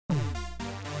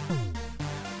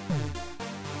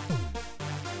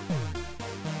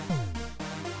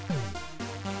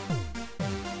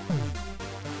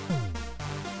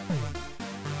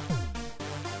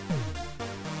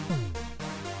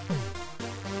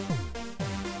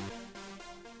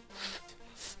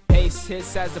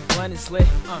hits as the blunt is lit.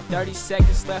 30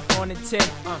 seconds left on the tick.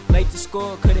 Late to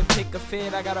school, couldn't pick a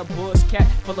fit. I got a Bulls cap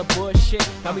full of bullshit.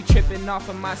 Got me tripping off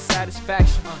of my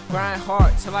satisfaction. Grind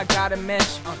hard till I got a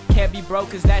mesh. Can't be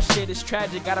broke cause that shit is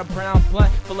tragic. Got a brown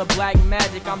blunt full of black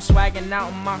magic. I'm swagging out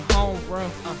in my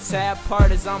homeroom. Sad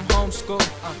part is I'm homeschooled.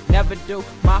 Never do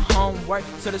my homework,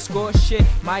 so the school shit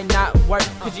might not work.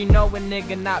 Cause you know a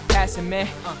nigga not passing, man.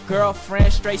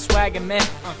 Girlfriend straight swagging, man.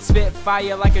 Spit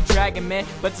fire like a dragon, man.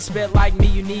 But to spit like me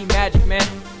you need magic, man.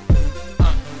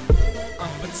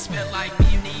 But to spit like me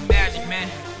you need magic, man.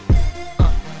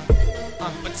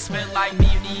 But to spit like me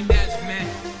you need magic, man.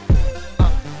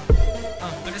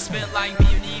 But to spit like me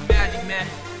you need magic, man.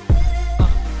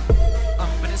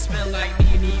 But to spit like me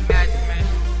you need magic, man.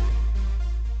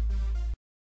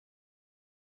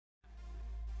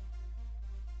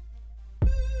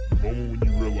 The moment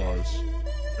when you realize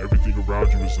everything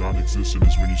around you is non-existent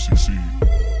is when you succeed.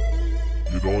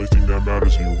 You're the only thing that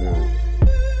matters in your world.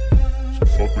 So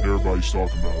fuck what everybody's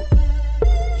talking about.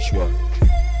 Swag.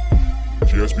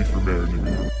 GSB for mayor,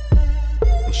 nigga.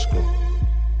 Let's go.